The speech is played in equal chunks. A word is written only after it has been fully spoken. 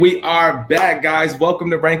We are back, guys. Welcome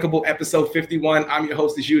to Rankable, episode 51. I'm your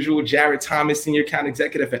host, as usual, Jared Thomas, Senior Account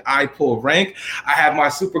Executive at iPull Rank. I have my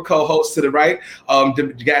super co-host to the right,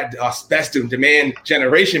 best demand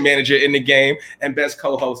generation manager in the game, and best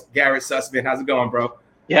co-host, Garrett Sussman. How's it going, bro?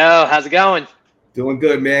 Yo, how's it going? Doing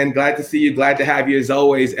good, man. Glad to see you. Glad to have you as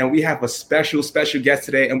always. And we have a special guest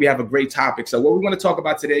today, and we have a great topic. So what we want to talk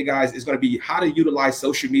about today, guys, is going to be how to utilize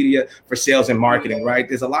social media for sales and marketing, right?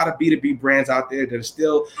 There's a lot of B2B brands out there that are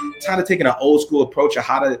still kind of taking an old school approach of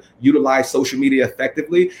how to utilize social media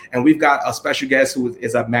effectively. And we've got a special guest who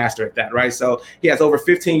is a master at that, right? So he has over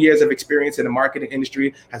 15 years of experience in the marketing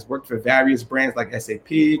industry, has worked for various brands like SAP,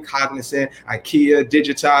 Cognizant, IKEA,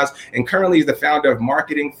 Digitize, and currently is the founder of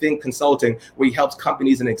Marketing Think Consulting, where he helps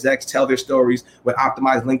companies and execs tell their stories with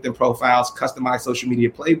optimized LinkedIn profiles, customized social media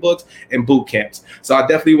playbooks, and boot camps. So I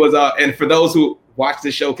definitely was, and for those who watch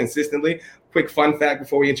this show consistently, quick fun fact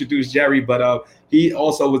before we introduce Jerry, but he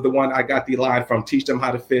also was the one I got the line from, teach them how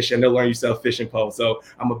to fish and they'll learn you sell fishing poles. So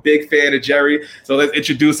I'm a big fan of Jerry. So let's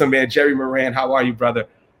introduce him, man. Jerry Moran, how are you, brother?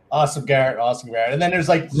 Awesome, Garrett. Awesome, Garrett. And then there's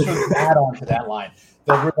like sort of an add-on to that line.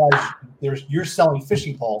 They'll realize you're selling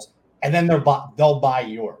fishing poles, and then they'll buy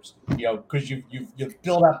yours, because you've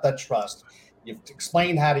built up that trust. You've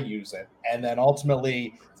explained how to use it. And then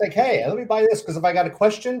ultimately it's like, hey, let me buy this, because if I got a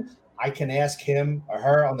question, I can ask him or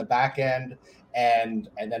her on the back end and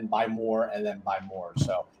then buy more and then buy more.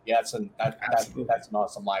 So yeah, that's an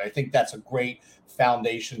awesome line. I think that's a great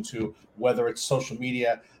foundation to whether it's social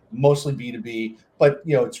media, mostly B2B, but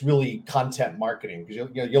it's really content marketing, because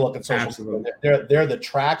you look at social media, they're the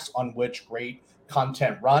tracks on which great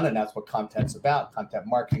content run, and that's what content's about. Content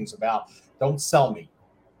marketing's about. Don't sell me,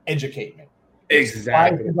 educate me.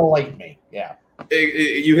 Exactly. Delight me. Yeah.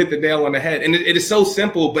 You hit the nail on the head, and it is so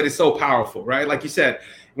simple, but it's so powerful, right? Like you said,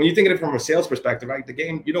 when you think of it from a sales perspective, right? The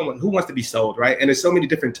game, who wants to be sold, right? And there's so many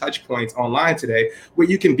different touch points online today where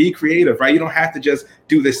you can be creative, right? You don't have to just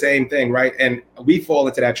do the same thing, right? And we fall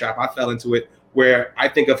into that trap. I fell into it, where I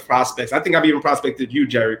think of prospects. I think I've even prospected you,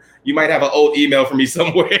 Jerry. You might have an old email from me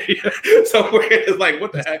somewhere. It's like,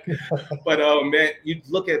 what the heck? But man, you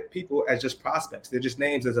look at people as just prospects. They're just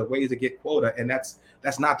names as a way to get quota, and that's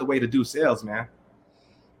not the way to do sales, man.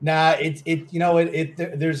 Nah,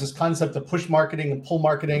 there's this concept of push marketing and pull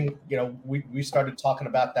marketing. We started talking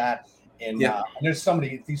about that. And there's so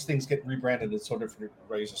many, these things get rebranded in so different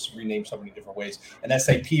ways, renamed so many different ways. And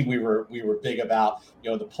SAP, we were big about,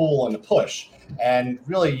 the pull and the push. And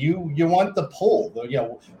really, you want the pull.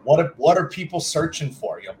 What are people searching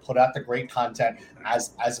for? Put out the great content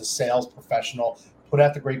as a sales professional. Put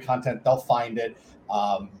out the great content, they'll find it.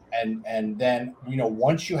 And then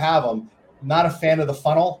once you have them, not a fan of the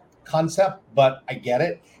funnel concept, but I get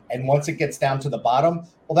it. And once it gets down to the bottom,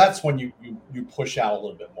 well, that's when you push out a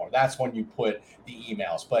little bit more. That's when you put the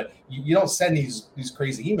emails. But you don't send these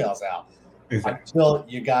crazy emails out until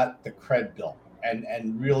you got the cred built.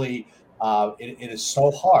 And really, it is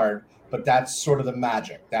so hard, but that's sort of the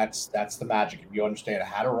magic. That's the magic. If you understand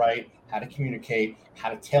how to write, how to communicate, how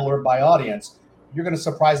to tailor it by audience, you're going to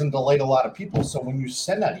surprise and delight a lot of people. So when you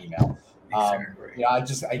send that email,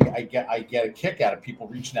 I get a kick out of people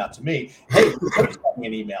reaching out to me. Hey, send me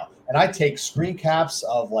an email, and I take screen caps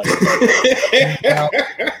of I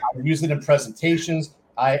use it in presentations.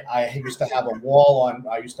 I used to have a wall on.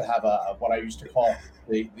 I used to have what I used to call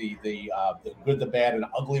the good, the bad, and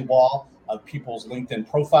ugly wall of people's LinkedIn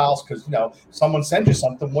profiles, because someone sends you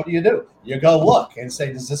something. What do? You go look and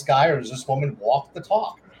say, does this guy or does this woman walk the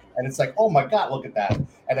talk? And it's like, oh my God, look at that.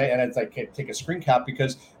 And it's like, take a screen cap,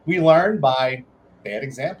 because we learn by bad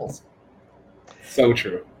examples. So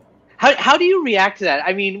true. How do you react to that?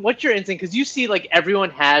 I mean, what's your instinct? Because you see, everyone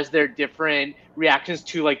has their different reactions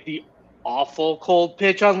to the awful cold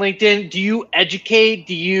pitch on LinkedIn. Do you educate?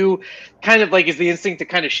 Do you kind of is the instinct to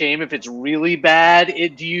kind of shame if it's really bad?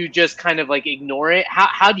 Do you just kind of ignore it?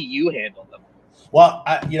 How do you handle them? Well,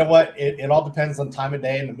 you know what? It all depends on time of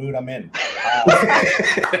day and the mood I'm in.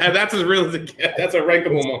 That's as real as it gets. That's a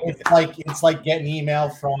rankable moment. It's like getting an email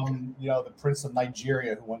from the Prince of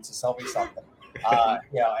Nigeria who wants to sell me something.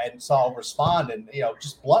 And so I'll respond, and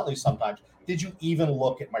just bluntly sometimes. Did you even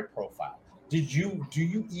look at my profile? Do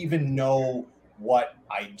you even know what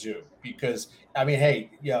I do? Because I mean, hey,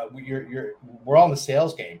 we're all in the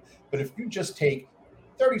sales game, but if you just take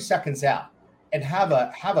 30 seconds out and have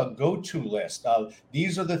a go-to list of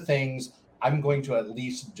these are the things I'm going to at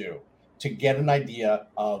least do to get an idea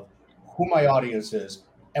of who my audience is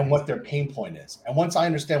and what their pain point is. And once I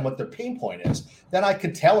understand what their pain point is, then I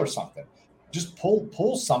could tailor something. Just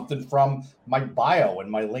pull something from my bio and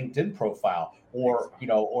my LinkedIn profile, or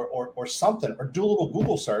something, or do a little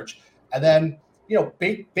Google search, and then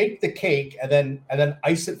bake the cake and then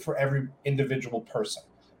ice it for every individual person.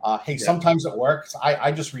 Hey, sometimes it works.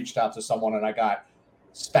 I just reached out to someone and I got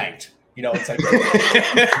spanked. It's like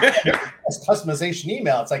customization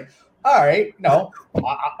email. It's like, all right, no,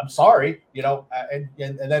 I'm sorry, and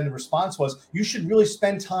then the response was, you should really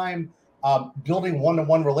spend time building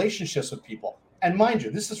one-to-one relationships with people. And mind you,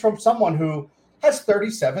 this is from someone who has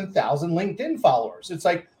 37,000 LinkedIn followers. It's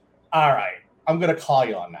like, all right, I'm going to call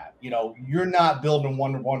you on that. You're not building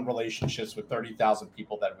one-to-one relationships with 30,000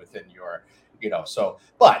 people that are within your,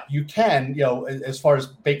 but you can, as far as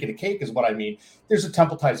baking a cake is what I mean, there's a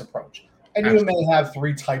templatized approach. And you may have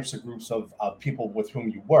 3 types of groups of people with whom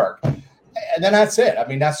you work. And then that's it. I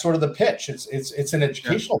mean, that's sort of the pitch. It's an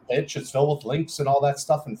educational pitch. It's filled with links and all that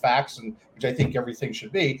stuff and facts, and which I think everything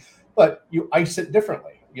should be. But you ice it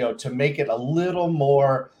differently, to make it a little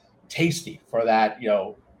more tasty for that,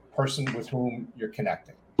 person with whom you're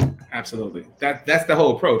connecting. Absolutely. That's the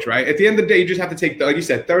whole approach, right? At the end of the day, you just have to take, like you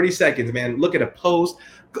said, 30 seconds, man. Look at a post,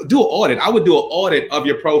 do an audit. I would do an audit of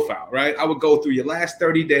your profile, right? I would go through your last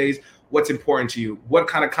 30 days. What's important to you? What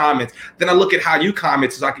kind of comments? Then I look at how you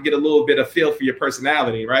comment so I can get a little bit of feel for your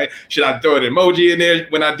personality, right? Should I throw an emoji in there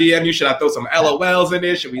when I DM you? Should I throw some LOLs in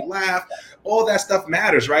there? Should we laugh? All that stuff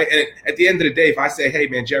matters, right? And at the end of the day, if I say, hey,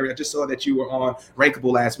 man, Jerry, I just saw that you were on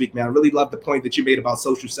Rankable last week, man. I really love the point that you made about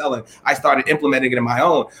social selling. I started implementing it in my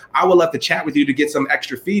own. I would love to chat with you to get some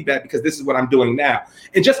extra feedback because this is what I'm doing now.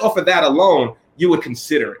 And just off of that alone, you would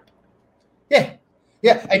consider it. Yeah.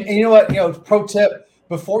 Yeah. And you know what? Pro tip,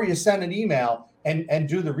 before you send an email and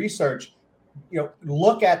do the research,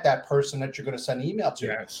 look at that person that you're going to send an email to.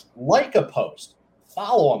 Yes. Like a post,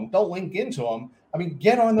 follow them, don't link into them. I mean,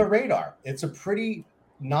 get on the radar. It's a pretty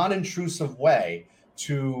non-intrusive way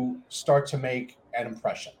to start to make an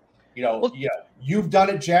impression. You've done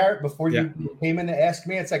it, Jarrett, before you came in to ask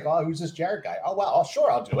me. It's like, oh, who's this Jarrett guy? Oh, well,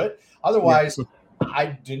 sure, I'll do it. Otherwise,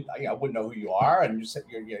 I wouldn't know who you are, and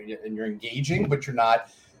you're engaging, but you're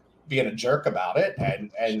not being a jerk about it,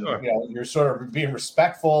 and sure. You're sort of being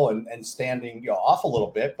respectful and standing off a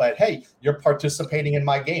little bit. But hey, you're participating in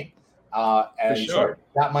my game, and sure.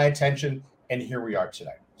 So got my attention. And here we are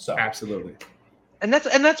today. So absolutely. And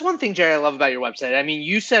that's one thing, Jerry, I love about your website. I mean,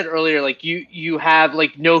 you said earlier, like you have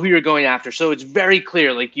know who you're going after. So it's very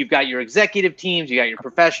clear, like you've got your executive teams, you got your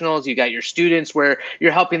professionals, you got your students where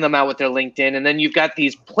you're helping them out with their LinkedIn. And then you've got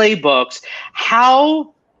these playbooks.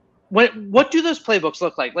 What do those playbooks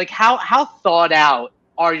look like? Like how thought out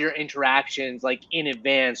are your interactions in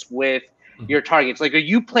advance with your targets? Like, are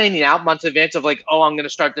you planning out months in advance of I'm going to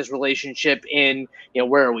start this relationship in,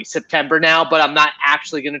 where are we, September now, but I'm not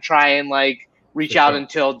actually going to try and reach out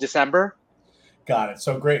until December? Got it.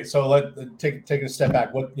 So great. So let's take a step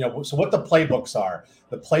back. What the playbooks are?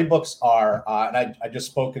 The playbooks are, and I just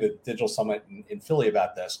spoke at a digital summit in Philly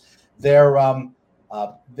about this. They're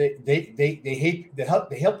they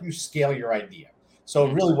help you scale your idea. So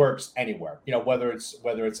it really works anywhere. Whether it's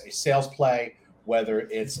a sales play, whether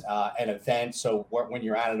it's an event. So when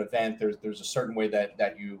you're at an event, there's a certain way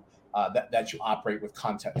that you operate with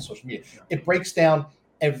content and social media. It breaks down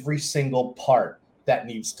every single part that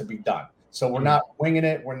needs to be done. So we're not winging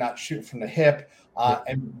it. We're not shooting from the hip.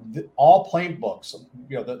 All playbooks,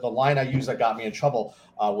 the line I used that got me in trouble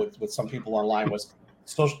with some people online was,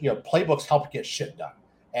 playbooks help get shit done.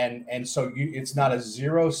 And so it's not a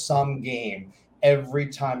zero-sum game every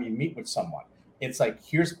time you meet with someone. It's like,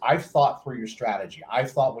 I've thought through your strategy. I've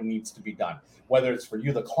thought what needs to be done, whether it's for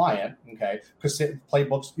you, the client, okay, because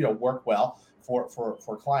playbooks, work well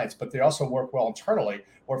for clients, but they also work well internally.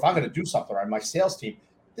 Or if I'm going to do something on my sales team,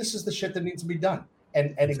 this is the shit that needs to be done.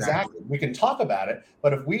 And exactly, we can talk about it,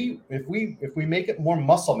 but if we make it more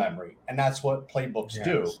muscle memory, and that's what playbooks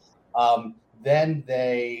do, then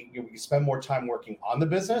we spend more time working on the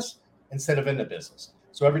business instead of in the business.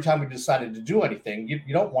 So every time we decided to do anything, you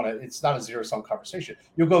don't want to, it's not a zero-sum conversation.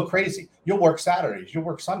 You'll go crazy. You'll work Saturdays. You'll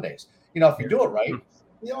work Sundays. If you do it right,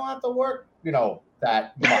 you don't have to work,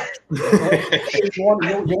 that much. you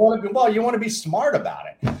want to be smart about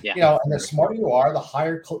it. Yeah. And the smarter you are, the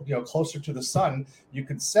higher, closer to the sun you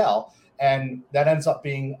could sell. And that ends up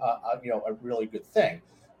being a really good thing.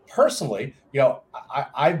 Personally,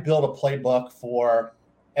 I built a playbook for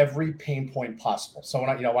every pain point possible. So when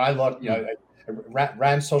I look, I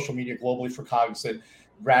ran social media globally for Cognizant,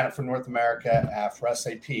 ran it for North America for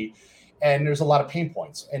SAP, and there's a lot of pain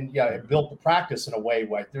points. And I built the practice in a way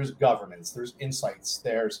where there's governance, there's insights,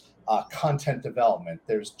 there's content development,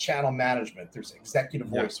 there's channel management, there's executive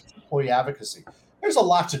voice, employee advocacy. There's a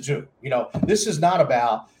lot to do. This is not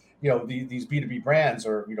about these B2B brands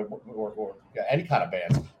or any kind of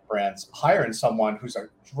brands, brands hiring someone who's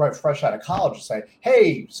right fresh out of college and say,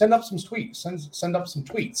 "Hey, send up some tweets. Send up some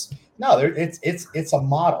tweets." No, it's a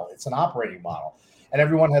model. It's an operating model, and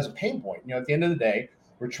everyone has a pain point. At the end of the day,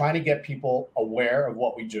 we're trying to get people aware of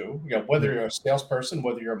what we do. Whether you're a salesperson,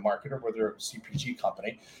 whether you're a marketer, whether you're a CPG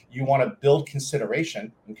company, you want to build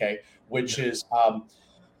consideration. Okay, which is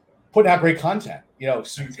putting out great content.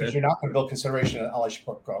 Because you're not going to build consideration unless you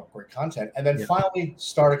put out great content, and then finally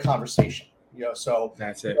start a conversation. So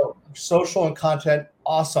that's it. Social and content,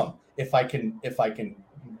 awesome. If I can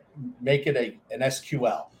make it an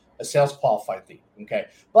SQL, a sales qualified lead. Okay,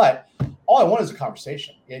 but all I want is a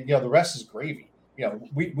conversation. The rest is gravy.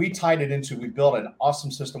 We tied it into. We built an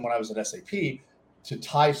awesome system when I was at SAP to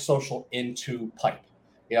tie social into pipe.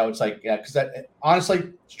 It's like because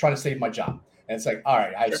honestly, it's trying to save my job. And it's like, all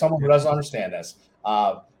right, I have someone who doesn't understand this.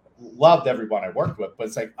 Loved everyone I worked with, but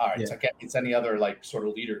it's like, all right, it's any other like sort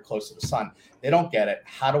of leader close to the sun. They don't get it.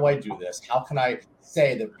 How do I do this? How can I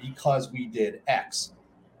say that because we did X,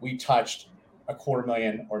 we touched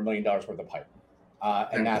 $250,000 or $1 million worth of pipe?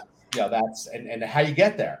 And that's and how you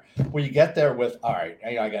get there. Well, you get there with, all right,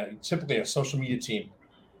 I got typically a social media team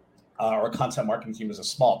or a content marketing team is a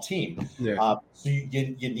small team. So you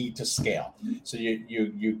need to scale. So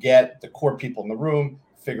you get the core people in the room,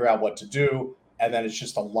 figure out what to do, and then it's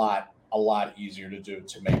just a lot easier to do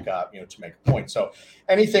to make a point. So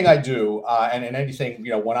anything I do and anything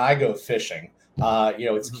when I go fishing,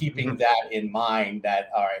 it's keeping that in mind that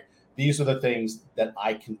all right, these are the things that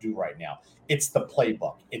I can do right now. It's the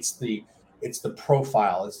playbook, it's the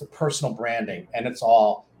profile, it's the personal branding, and it's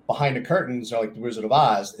all behind the curtains, like the Wizard of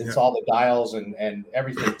Oz. It's all the dials and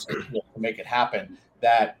everything to make it happen.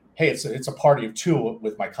 That hey, it's a party of two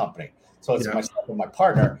with my company. So it's myself and my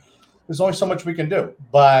partner. There's only so much we can do.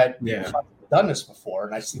 But I've done this before,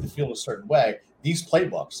 and I see the field a certain way. These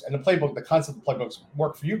playbooks and the concept of playbooks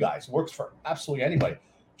work for you guys. It works for absolutely anybody.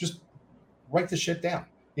 Just write the shit down.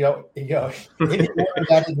 In the order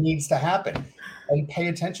that it needs to happen, and pay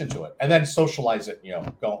attention to it, and then socialize it.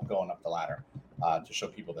 Going up the ladder to show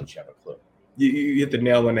people that you have a clue. You hit the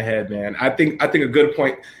nail on the head, man. I think a good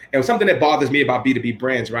point, and something that bothers me about B2B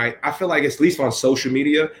brands, right? I feel like at least on social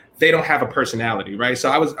media, they don't have a personality, right?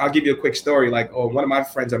 So I'll give you a quick story. Like, one of my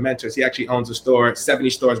friends or mentors, he actually owns a store, 70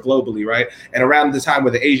 stores globally, right? And around the time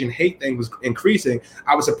where the Asian hate thing was increasing,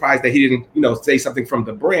 I was surprised that he didn't, say something from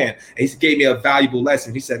the brand. And he gave me a valuable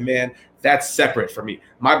lesson. He said, man, that's separate from me.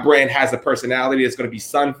 My brand has a personality. It's going to be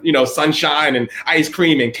sunshine and ice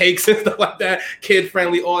cream and cakes and stuff like that, kid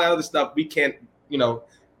friendly, all that other stuff. We can't,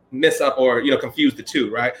 miss up or confuse the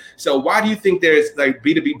two, right? So why do you think there's like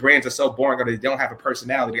B2B brands are so boring or they don't have a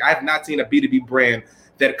personality? I have not seen a B2B brand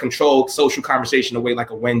that controls social conversation the way like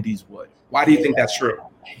a Wendy's would. Why do you think that's true?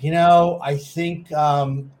 I think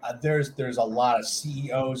there's a lot of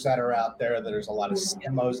CEOs that are out there. There's a lot of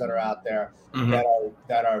CMOs that are out there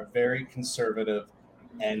that are very conservative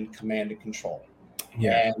and command and control.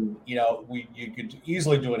 Yeah. And you could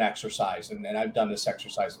easily do an exercise, and I've done this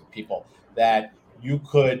exercise with people that you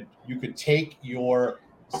could take your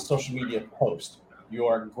social media post,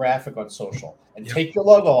 your graphic on social, and take your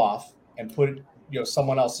logo off and put it.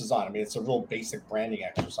 Someone else's on. I mean, it's a real basic branding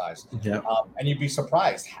exercise. And you'd be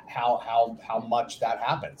surprised how much that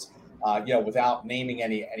happens. Without naming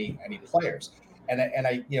any players. And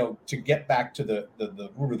I to get back to the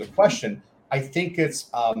root of the question, I think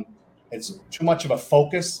it's too much of a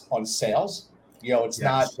focus on sales. It's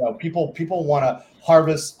not. People want to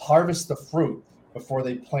harvest the fruit before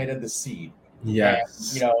they planted the seed.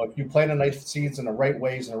 Yes. And, if you plant enough seeds in the right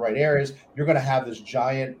ways in the right areas, you're going to have this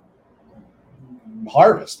giant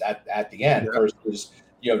harvest at the end versus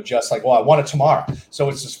just like, well, I want it tomorrow. So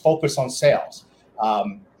it's just focus on sales,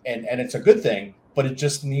 and it's a good thing, but it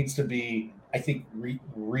just needs to be, I think,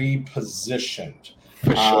 repositioned.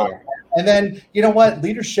 For sure. And then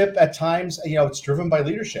leadership at times, it's driven by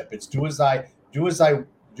leadership. It's do as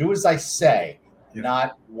I say,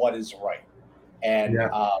 not what is right, and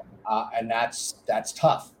that's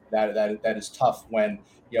tough. That is tough when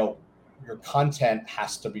your content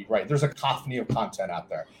has to be right. There's a cacophony of content out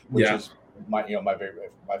there, which is my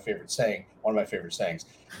favorite saying, one of my favorite sayings,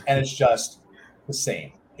 and it's just the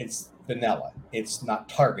same. It's vanilla. It's not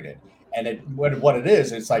targeted. And what it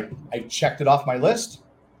is, it's like I've checked it off my list.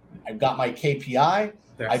 I've got my KPI.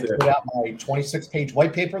 Put out my 26-page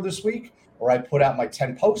white paper this week, or I put out my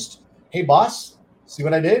 10 posts. Hey, boss, see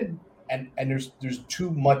what I did? And there's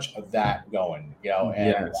too much of that going,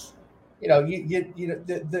 And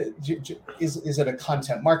is it a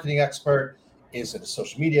content marketing expert? Is it a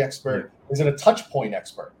social media expert? Is it a touch point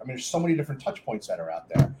expert? I mean, there's so many different touch points that are out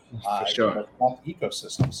there. For sure. The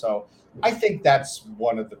ecosystem. So I think that's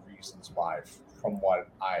one of the reasons why, from what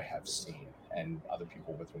I have seen and other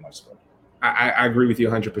people with whom I spoke. I agree with you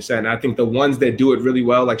 100%. I think the ones that do it really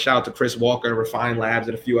well, like shout out to Chris Walker and Refine Labs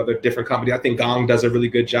and a few other different companies. I think Gong does a really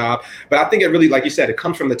good job. But I think it really, like you said, it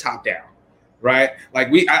comes from the top down. Right?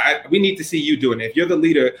 Like we need to see you doing it. If you're the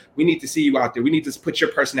leader, we need to see you out there. We need to put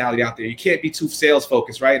your personality out there. You can't be too sales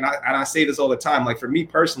focused, right? And I say this all the time. Like for me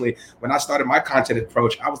personally, when I started my content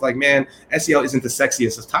approach, I was like, man, SEO isn't the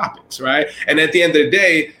sexiest of topics, right? And at the end of the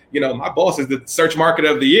day, my boss is the search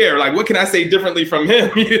marketer of the year. Like, what can I say differently from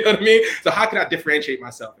him? You know what I mean? So how can I differentiate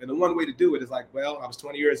myself? And the one way to do it is like, well, I was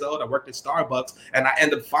 20 years old. I worked at Starbucks and I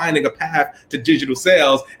ended up finding a path to digital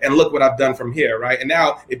sales. And look what I've done from here, right? And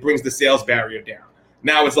now it brings the sales barrier down.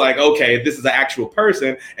 Now it's like, okay, this is an actual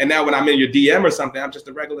person. And now when I'm in your DM or something, I'm just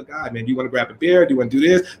a regular guy, man. Do you want to grab a beer? Do you want to do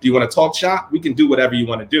this? Do you want to talk shop? We can do whatever you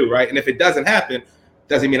want to do, right? And if it doesn't happen,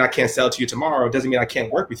 doesn't mean I can't sell to you tomorrow. Doesn't mean I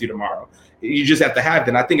can't work with you tomorrow. You just have to have that.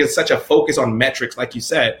 And I think it's such a focus on metrics, like you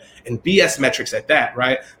said, and BS metrics at that,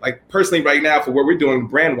 right? Like personally right now for what we're doing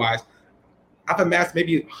brand-wise, I've amassed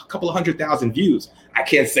maybe a couple of 100,000 views. I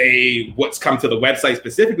can't say what's come to the website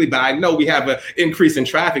specifically, but I know we have an increase in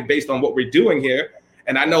traffic based on what we're doing here.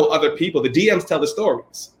 And I know other people, the DMs tell the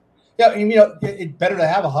stories. Yeah, it's better to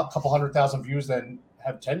have a couple 100,000 views than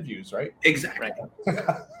have 10 views, right? Exactly.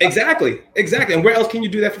 Exactly. And where else can you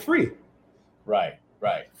do that for free? Right.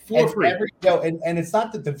 For free. And it's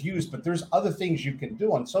not that the views, but there's other things you can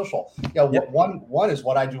do on social. One is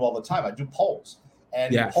what I do all the time. I do polls.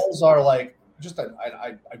 And polls are like,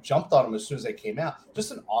 I jumped on them as soon as they came out.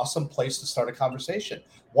 Just an awesome place to start a conversation.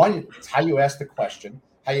 One, it's how you ask the question,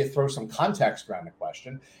 how you throw some context around the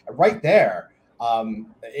question. And right there,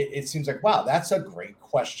 it seems like, wow, that's a great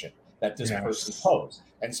question that this person posed.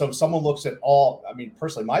 And so if someone looks at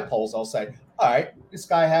personally, my polls, I'll say, all right, this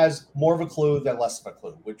guy has more of a clue than less of a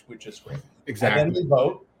clue, which is great. Exactly. And then they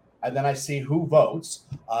vote, and then I see who votes.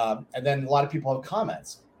 And then a lot of people have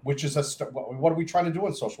comments, which is what are we trying to do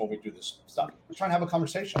on social when we do this stuff? We're trying to have a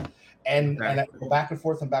conversation. And I go back and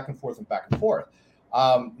forth and back and forth and back and forth.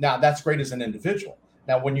 Now that's great as an individual.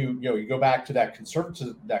 Now, when you go back to that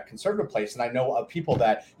conservative place, and I know of people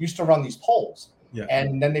that used to run these polls,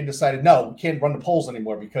 and then they decided, no, we can't run the polls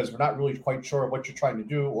anymore because we're not really quite sure what you're trying to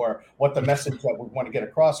do or what the message that we want to get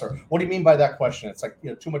across, or what do you mean by that question? It's like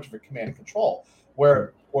too much of a command and control,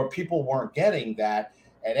 where people weren't getting that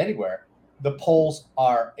at anywhere. The polls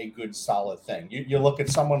are a good, solid thing. You look at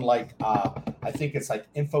someone like I think it's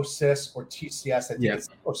like Infosys or TCS. I think it's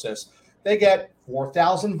Infosys. They get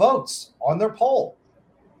 4,000 votes on their poll.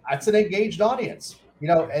 That's an engaged audience,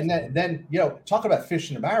 and then talk about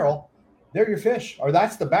fish in a barrel. They're your fish, or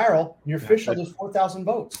that's the barrel. Your fish are those 4,000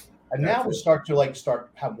 votes. And now we start to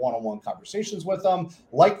have one-on-one conversations with them,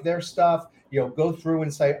 like their stuff, go through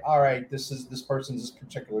and say, all right, this person's this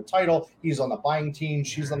particular title. He's on the buying team.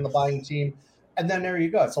 She's on the buying team. And then there you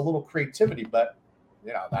go. It's a little creativity, but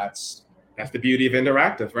that's the beauty of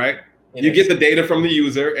interactive, right? You get the data from the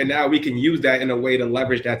user, and now we can use that in a way to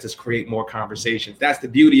leverage that to create more conversations. That's the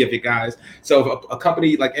beauty of it, guys. So if a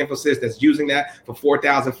company like Infosys that's using that for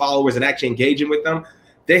 4,000 followers and actually engaging with them,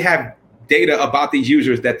 they have data about these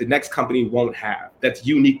users that the next company won't have. That's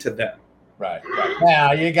unique to them. Right.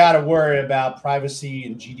 Now you got to worry about privacy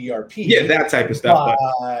and GDPR. Yeah, that type of stuff.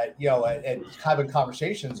 And having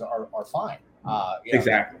conversations are fine.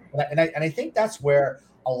 Exactly. And I think that's where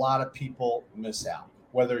a lot of people miss out.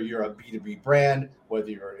 Whether you're a B2B brand, whether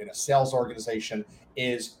you're in a sales organization,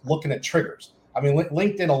 is looking at triggers. I mean,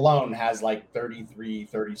 LinkedIn alone has like 33,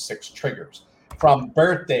 36 triggers, from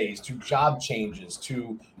birthdays to job changes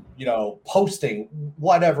to, posting,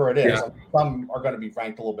 whatever it is. Some are going to be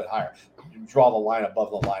ranked a little bit higher. You draw the line above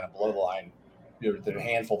the line and below the line. There's a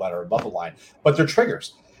handful that are above the line, but they're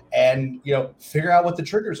triggers. And, figure out what the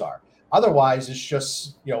triggers are. Otherwise, it's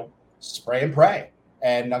just, spray and pray.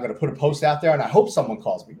 And I'm going to put a post out there, and I hope someone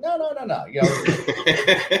calls me. No.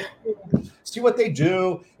 See what they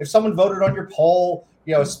do. If someone voted on your poll,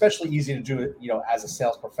 especially easy to do it, as a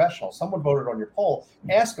sales professional. Someone voted on your poll.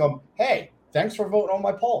 Ask them, hey, thanks for voting on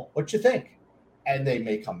my poll. What you think? And they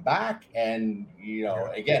may come back, and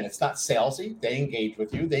again, it's not salesy. They engage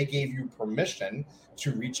with you. They gave you permission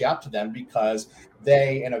to reach out to them because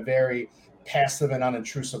they, in a very passive and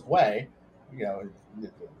unintrusive way,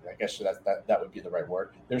 I guess that would be the right word.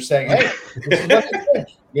 They're saying, hey, this is what you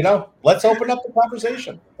think. Let's open up the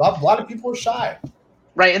conversation. A lot of people are shy.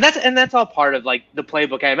 Right. And that's all part of like the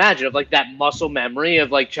playbook, I imagine, of like that muscle memory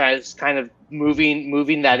of like just kind of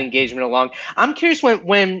moving that engagement along. I'm curious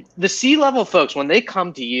when the C-level folks, when they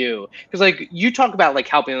come to you, because like you talk about like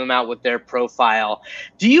helping them out with their profile,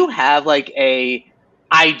 do you have like a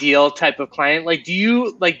ideal type of client? Like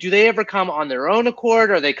do they ever come on their own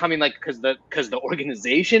accord, or are they coming like because the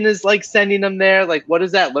organization is like sending them there? Like what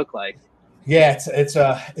does that look like? Yeah, it's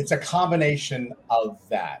a combination of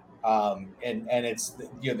that. And it's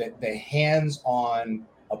the hands-on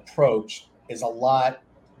approach is a lot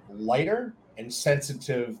lighter and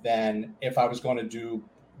sensitive than if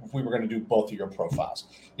we were going to do both of your profiles.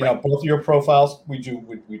 Both of your profiles,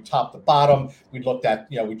 we top to bottom. We looked at,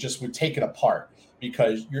 we would take it apart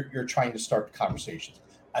because you're trying to start the conversations.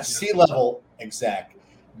 A C-level exec,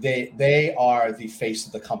 they are the face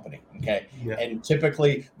of the company. Okay. Yeah. And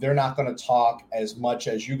typically they're not going to talk as much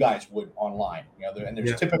as you guys would online. And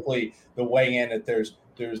there's typically the way in that there's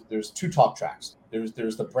two talk tracks. There's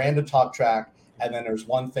the branded talk track, and then there's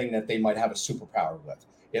one thing that they might have a superpower with.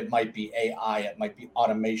 It might be AI, it might be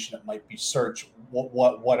automation, it might be search,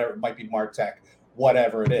 whatever, it might be MarTech,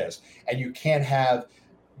 whatever it is. And you can't have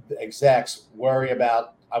the execs worry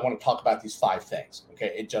about, I want to talk about these 5 things.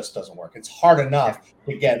 Okay, it just doesn't work. It's hard enough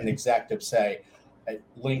to get an executive say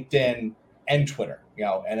LinkedIn and Twitter,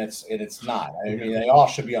 and it's not. I mean, they all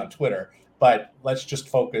should be on Twitter, but let's just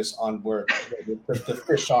focus on where the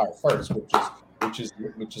fish are first, which is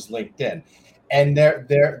LinkedIn. And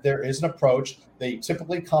there is an approach. They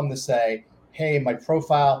typically come to say, hey, my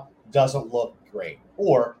profile doesn't look great.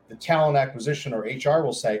 Or the talent acquisition or HR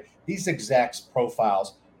will say, these execs'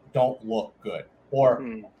 profiles don't look good. Or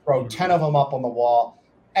throw 10 of them up on the wall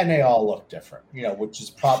and they all look different, which is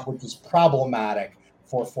problematic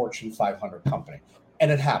for a Fortune 500 company. And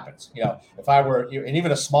it happens, if I were, and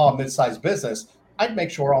even a small mid-sized business, I'd make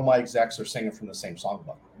sure all my execs are singing from the same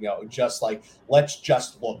songbook, just like, let's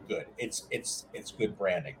just look good. It's good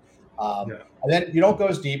branding. And then you don't go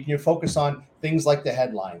as deep, you focus on things like the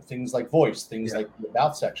headline, things like voice, things like the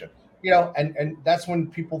about section, and that's when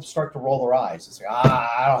people start to roll their eyes and say,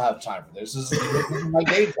 I don't have time for this. This is my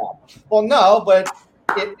day job. Well, no, but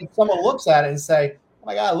if someone looks at it and say, oh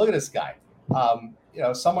my God, look at this guy.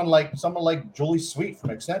 Someone like Julie Sweet from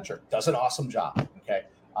Accenture does an awesome job. Okay.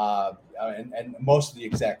 And most of the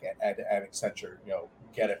exec at Accenture,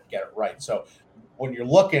 get it right. So when you're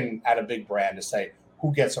looking at a big brand to say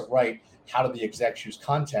who gets it right, how do the execs use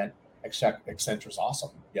content? Accenture's awesome.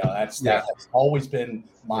 That has always been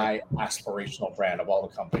my aspirational brand of all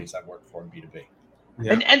the companies I've worked for in B2B.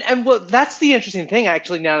 Yeah. And well, that's the interesting thing,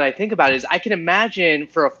 actually, now that I think about it, is I can imagine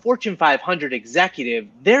for a Fortune 500 executive,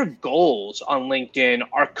 their goals on LinkedIn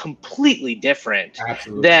are completely different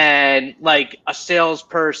than like a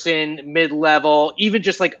salesperson, mid-level, even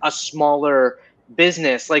just like a smaller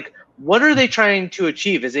business. Like, what are they trying to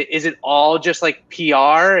achieve? Is it all just like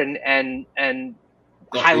PR and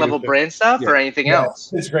high-level brand stuff or anything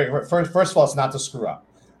else? It's great. First of all, it's not to screw up.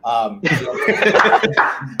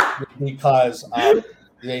 Because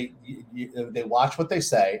they watch what they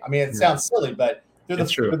say. I mean, it sounds silly, but they're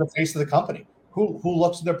the face of the company. Who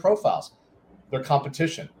looks at their profiles? Their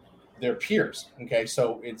competition, their peers. Okay,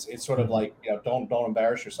 so it's sort of like, don't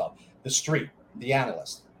embarrass yourself. The street, the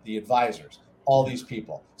analyst, the advisors, all these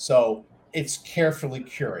people. So it's carefully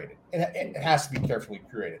curated. It has to be carefully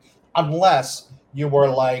curated, unless you were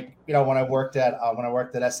like, when I worked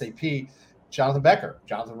at SAP. Jonathan Becker.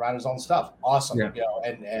 Jonathan ran his own stuff. Awesome.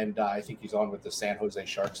 And I think he's on with the San Jose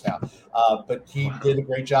Sharks now. But he did a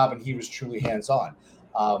great job and he was truly hands-on.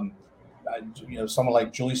 Someone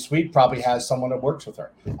like Julie Sweet probably has someone that works with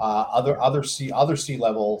her. Other C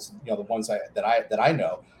levels, the ones that I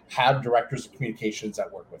know, have directors of communications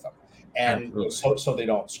that work with them. And so they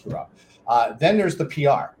don't screw up. Then there's the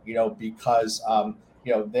PR, because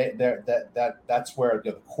that's where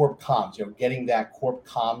the corp comms, getting that corp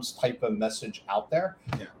comms type of message out there.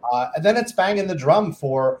 And then it's banging the drum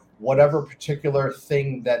for whatever particular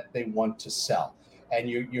thing that they want to sell. And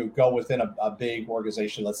you go within a big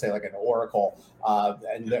organization, let's say like an Oracle,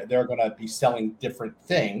 and they're going to be selling different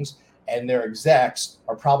things. And their execs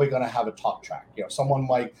are probably going to have a talk track. Someone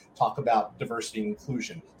might talk about diversity and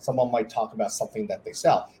inclusion. Someone might talk about something that they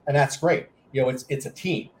sell. And that's great. It's a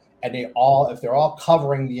team. And if they're all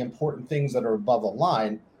covering the important things that are above the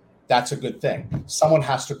line, that's a good thing. Someone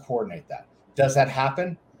has to coordinate that. Does that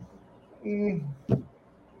happen? And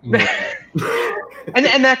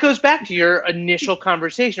that goes back to your initial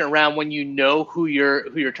conversation around when you know who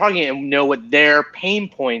you're targeting and know what their pain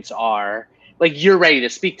points are. Like, you're ready to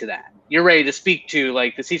speak to that. You're ready to speak to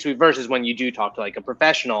like the C-suite versus when you do talk to like a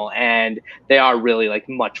professional and they are really like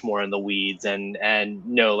much more in the weeds and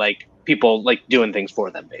know like people like doing things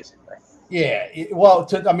for them, basically. Yeah. Well,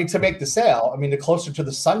 to make the sale, the closer to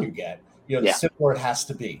the sun you get, the simpler it has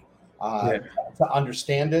to be. To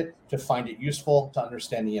understand it, to find it useful, to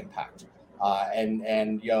understand the impact. And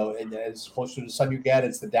as close to the sun you get,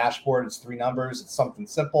 it's the dashboard, it's 3 numbers, it's something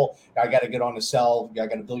simple. I got to get on a sell. I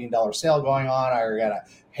got $1 billion sale going on. I got a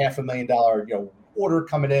 $500,000 order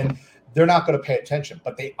coming in. They're not going to pay attention,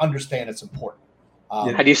 but they understand it's important.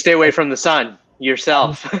 How do you stay away from the sun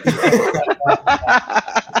yourself?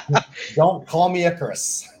 Don't call me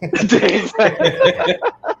Icarus.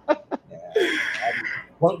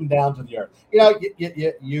 Floating down to the earth.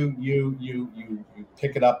 You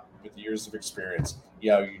pick it up with years of experience.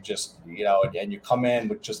 You just, and you come in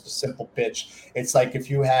with just a simple pitch. It's like if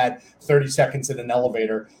you had 30 seconds in an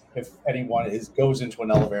elevator, if anyone goes into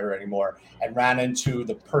an elevator anymore and ran into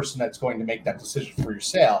the person that's going to make that decision for your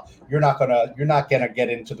sale, you're not gonna get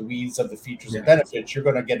into the weeds of the features and benefits. You're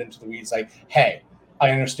gonna get into the weeds like, hey,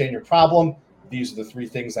 I understand your problem. These are the 3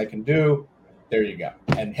 things I can do. There you go.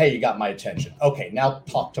 And hey, you got my attention. Okay, now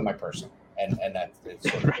talk to my person. And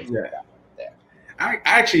that's sort of there.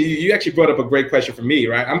 You actually brought up a great question for me,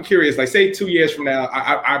 right? I'm curious, like say 2 years from now,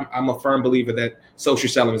 I'm a firm believer that social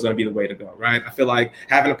selling is going to be the way to go, right? I feel like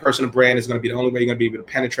having a personal brand is going to be the only way you're going to be able to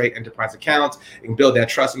penetrate enterprise accounts and build that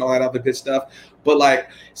trust and all that other good stuff. But like,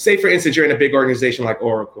 say for instance, you're in a big organization like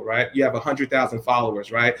Oracle, right? You have 100,000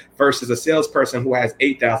 followers, right? Versus a salesperson who has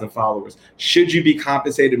 8,000 followers. Should you be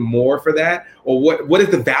compensated more for that? Or what is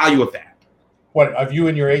the value of that? What, of you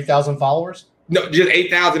and your 8,000 followers? No, just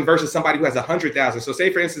 8,000 versus somebody who has 100,000. So say,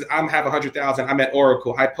 for instance, I have 100,000. I'm at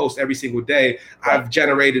Oracle. I post every single day. Right. I've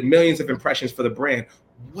generated millions of impressions for the brand.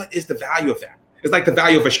 What is the value of that? It's like the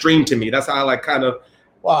value of a stream to me. That's how I like kind of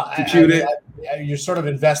compute it. You're sort of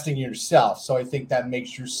investing in yourself. So I think that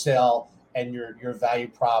makes your sell and your value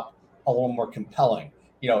prop a little more compelling.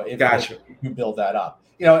 If you build that up.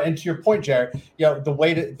 And to your point, Jared,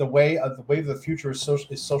 the way of the future is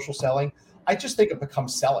social selling. I just think it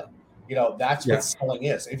becomes selling. That's what selling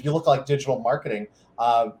is. If you look like digital marketing,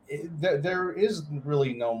 there is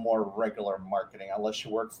really no more regular marketing unless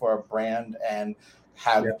you work for a brand and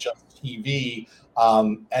have just TV.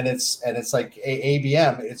 And it's like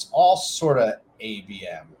ABM. It's all sort of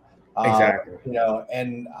ABM. Exactly.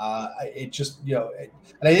 And it just and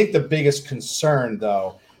I think the biggest concern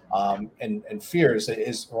though, and fear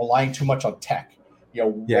is relying too much on tech.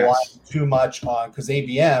 Relying too much on, because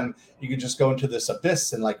ABM, you can just go into this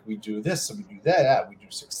abyss and like we do this and we do that, we do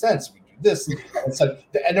 6th Sense, we do this. It's like,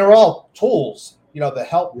 and they're all tools, that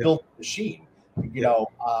help build the machine.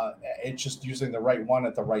 It's just using the right one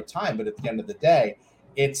at the right time. But at the end of the day,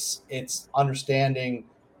 it's understanding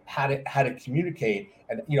how to communicate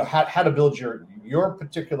and how to build your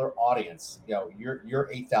particular audience, your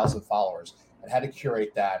 8,000 followers, and how to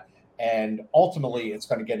curate that. And ultimately, it's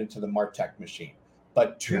going to get into the MarTech machine.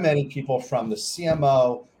 But too many people from the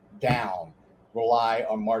CMO down rely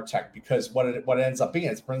on MarTech because what it ends up being,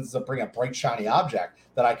 it ends up bringing a bright, shiny object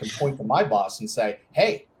that I can point to my boss and say,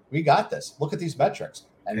 hey, we got this. Look at these metrics.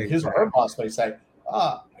 And his or her boss may say,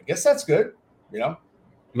 I guess that's good.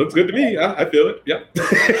 Looks good to me. I feel it. Yep.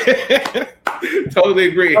 Totally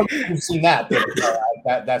agree. You've seen that.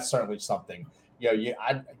 That's certainly something.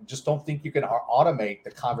 I just don't think you can automate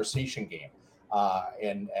the conversation game.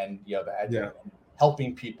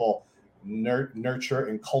 Helping people nurture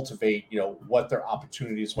and cultivate, what their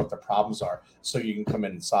opportunities, what their problems are, so you can come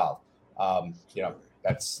in and solve.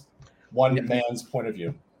 That's one man's point of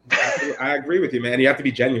view. I agree with you, man. You have to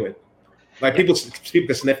be genuine. Like people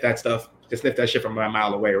can sniff that stuff. They sniff that shit from a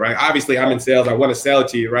mile away, right? Obviously, I'm in sales. I want to sell it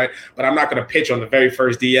to you, right? But I'm not going to pitch on the very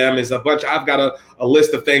first DM. I've got a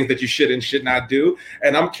list of things that you should and should not do.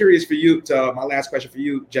 And I'm curious for you. My last question for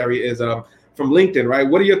you, Jerry, is from LinkedIn, right?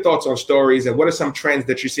 What are your thoughts on stories, and what are some trends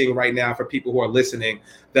that you're seeing right now for people who are listening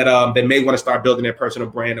that they may want to start building their personal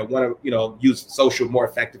brand or want to, use social more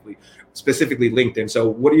effectively, specifically LinkedIn? So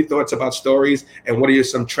what are your thoughts about stories, and what are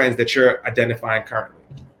some trends that you're identifying currently?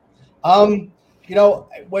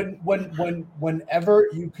 Whenever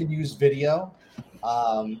you can use video,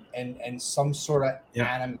 and some sort of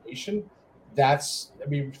animation,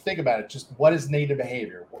 think about it. Just what is native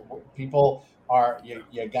behavior? People are, you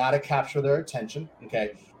got to capture their attention.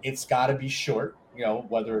 Okay. It's got to be short,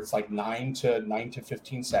 whether it's like 9 to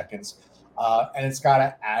 15 seconds, and it's got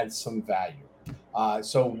to add some value.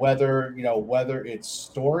 So whether it's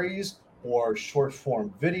stories or short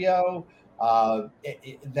form video,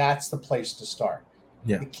 that's the place to start.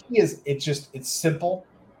 The key is it's simple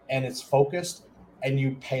and it's focused, and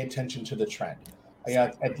you pay attention to the trend.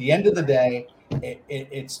 At the end of the day,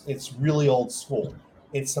 it's really old school.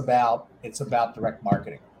 It's about direct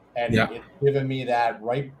marketing, and it's given me that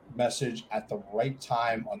right message at the right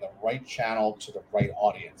time on the right channel to the right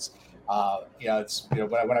audience. It's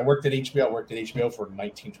when I worked at HBO, I worked at HBO for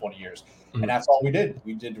 19, 20 years, and that's all we did.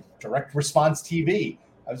 We did direct response TV.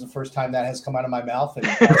 That was the first time that has come out of my mouth,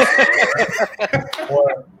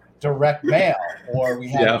 or direct mail, or we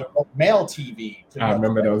had direct mail TV. I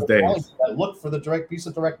remember those days. Look for the direct piece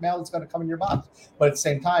of direct mail that's going to come in your box, but at the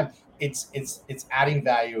same time, it's adding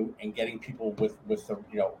value and getting people with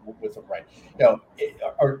the right.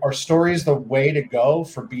 Are stories the way to go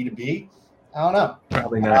for B2B? I don't know.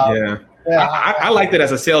 Probably not. I liked it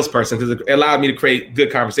as a salesperson because it allowed me to create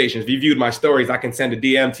good conversations. If you viewed my stories, I can send a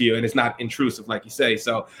DM to you and it's not intrusive, like you say.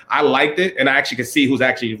 So I liked it, and I actually could see who's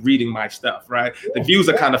actually reading my stuff, right? The views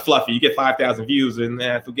are kind of fluffy. You get 5,000 views and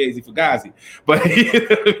fugazi. But you know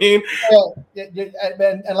what I mean?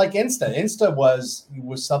 And like Insta was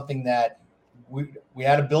something that we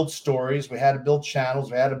had to build stories, we had to build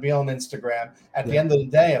channels, we had to be on Instagram. At the end of the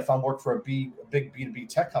day, if I'm working for a big B2B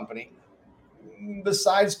tech company,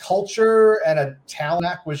 besides culture and a talent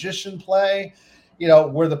acquisition play,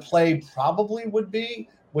 where the play probably would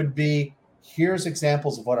be here's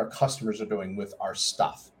examples of what our customers are doing with our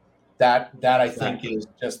stuff. That I think is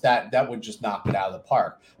just that would just knock it out of the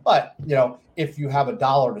park. But if you have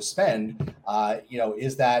 $1 to spend,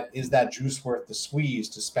 is that juice worth the squeeze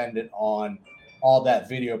to spend it on all that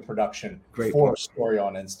video production for a story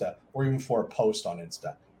on Insta or even for a post on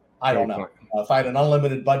Insta? I don't know. If I had an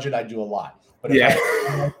unlimited budget, I'd do a lot. But if I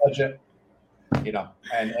have a budget,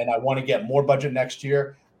 and I want to get more budget next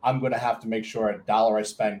year, I'm going to have to make sure $1 I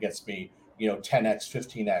spend gets me, 10x,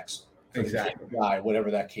 15x, exactly, KPI,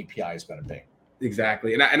 whatever that KPI is going to be.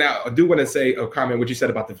 Exactly. And I do want to say a comment what you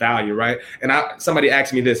said about the value, right? And somebody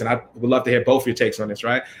asked me this, and I would love to hear both of your takes on this,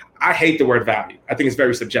 right? I hate the word value. I think it's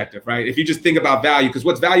very subjective, right? If you just think about value, because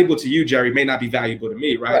what's valuable to you, Jerry, may not be valuable to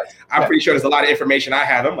me, right? I'm pretty sure there's a lot of information I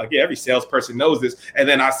have. I'm like, every salesperson knows this. And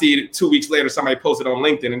then I see it 2 weeks later, somebody posted on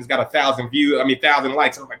LinkedIn and it's got 1,000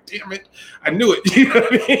 likes. I'm like, damn it, I knew it. You know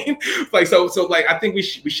what I mean? Like, so I think we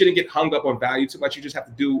shouldn't get hung up on value too much. You just have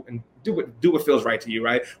to do what feels right to you,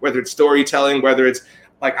 right? Whether it's storytelling, whether it's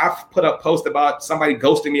like I've put a post about somebody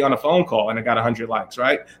ghosting me on a phone call and it got 100 likes,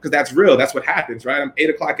 right? Because that's real. That's what happens, right? I'm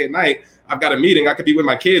 8 o'clock at night. I've got a meeting. I could be with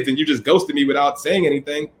my kids and you just ghosted me without saying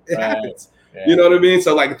anything. It happens. Yeah. You know what I mean?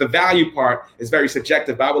 So like the value part is very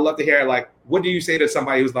subjective, but I would love to hear, like, what do you say to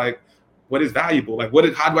somebody who's like, what is valuable? Like,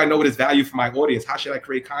 how do I know what is value for my audience? How should I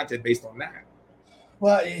create content based on that?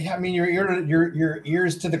 Well, I mean, your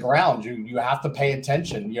ears to the ground. You have to pay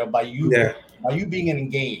attention, by you being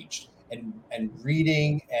engaged and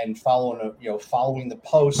reading and following the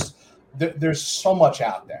posts. There's so much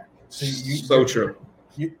out there. So true.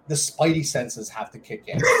 The spidey senses have to kick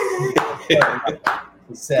in to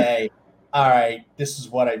say, all right, this is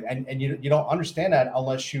what and you don't understand that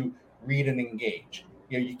unless you read and engage.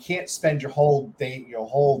 You can't spend your whole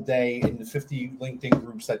day in the 50 LinkedIn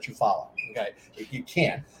groups that you follow. Okay, you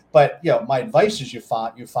can't. But my advice is you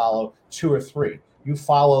follow 2 or 3. You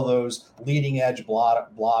follow those leading edge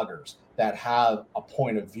bloggers that have a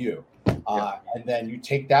point of view, and then you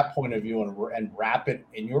take that point of view and wrap it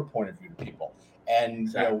in your point of view to people.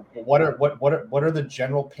 And what are the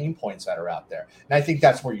general pain points that are out there? And I think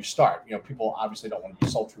that's where you start. People obviously don't want to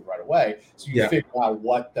be sold through right away, so you figure out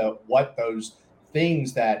what those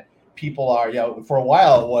things that people are. For a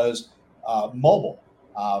while it was mobile,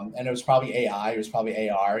 and it was probably AI, it was probably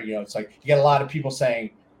AR. It's like you get a lot of people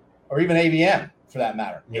saying, or even ABM for that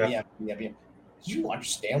matter. ABM. Do you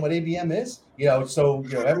understand what ABM is? So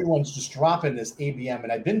everyone's just dropping this ABM,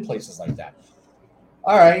 and I've been places like that.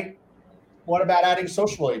 All right. What about adding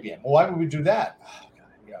social ABM? Well, why would we do that? Oh,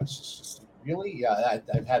 God, it's just really,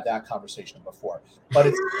 I've had that conversation before. But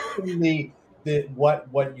it's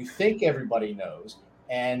what you think everybody knows,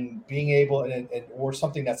 and being able, or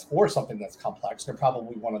something that's complex. They're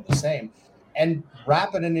probably one and the same, and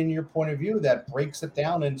wrap it in your point of view that breaks it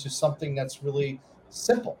down into something that's really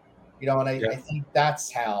simple. And I think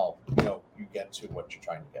that's how you get to what you're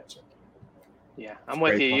trying to get to. Yeah, I'm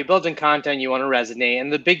with you. You're building content, you want to resonate,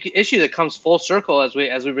 and the big issue that comes full circle as we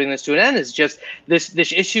bring this to an end is just this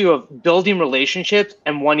issue of building relationships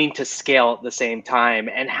and wanting to scale at the same time.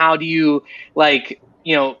 And how do you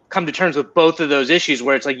come to terms with both of those issues,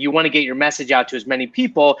 where it's like you want to get your message out to as many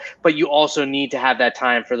people, but you also need to have that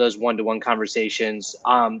time for those one-to-one conversations.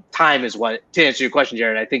 Time is what, to answer your question,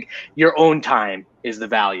 Jared, I think your own time is the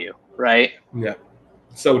value, right? Yeah.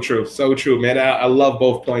 So true, man. I love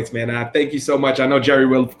both points, man. I thank you so much. I know Jerry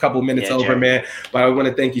will a couple minutes over, man, but I want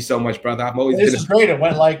to thank you so much, brother. This is great. It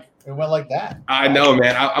went like It went like that. I know,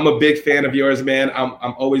 man. I'm a big fan of yours, man.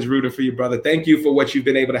 I'm always rooting for you, brother. Thank you for what you've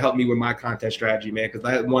been able to help me with my content strategy, man. Because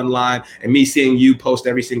that one line and me seeing you post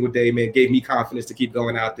every single day, man, gave me confidence to keep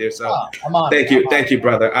going out there. So thank you,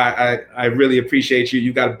 brother. I really appreciate you.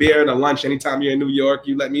 You got a beer and a lunch anytime you're in New York.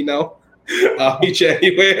 You let me know. I'll meet you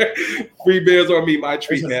anywhere. Free beers on me, my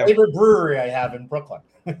treat, man. Favorite brewery I have in Brooklyn.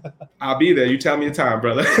 I'll be there. You tell me the time,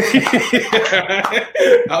 brother.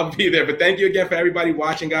 I'll be there. But thank you again for everybody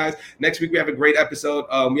watching, guys. Next week we have a great episode.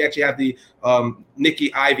 We actually have the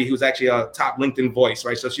Nikki Ivy, who's actually a top LinkedIn voice,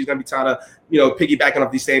 right? So she's gonna be trying to, piggybacking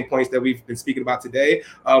off these same points that we've been speaking about today.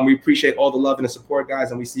 We appreciate all the love and the support,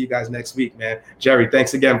 guys, and we see you guys next week, man. Jerry,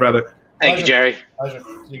 thanks again, brother. Thank you, Jerry. Pleasure.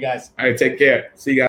 See you guys. All right, take care. See you guys.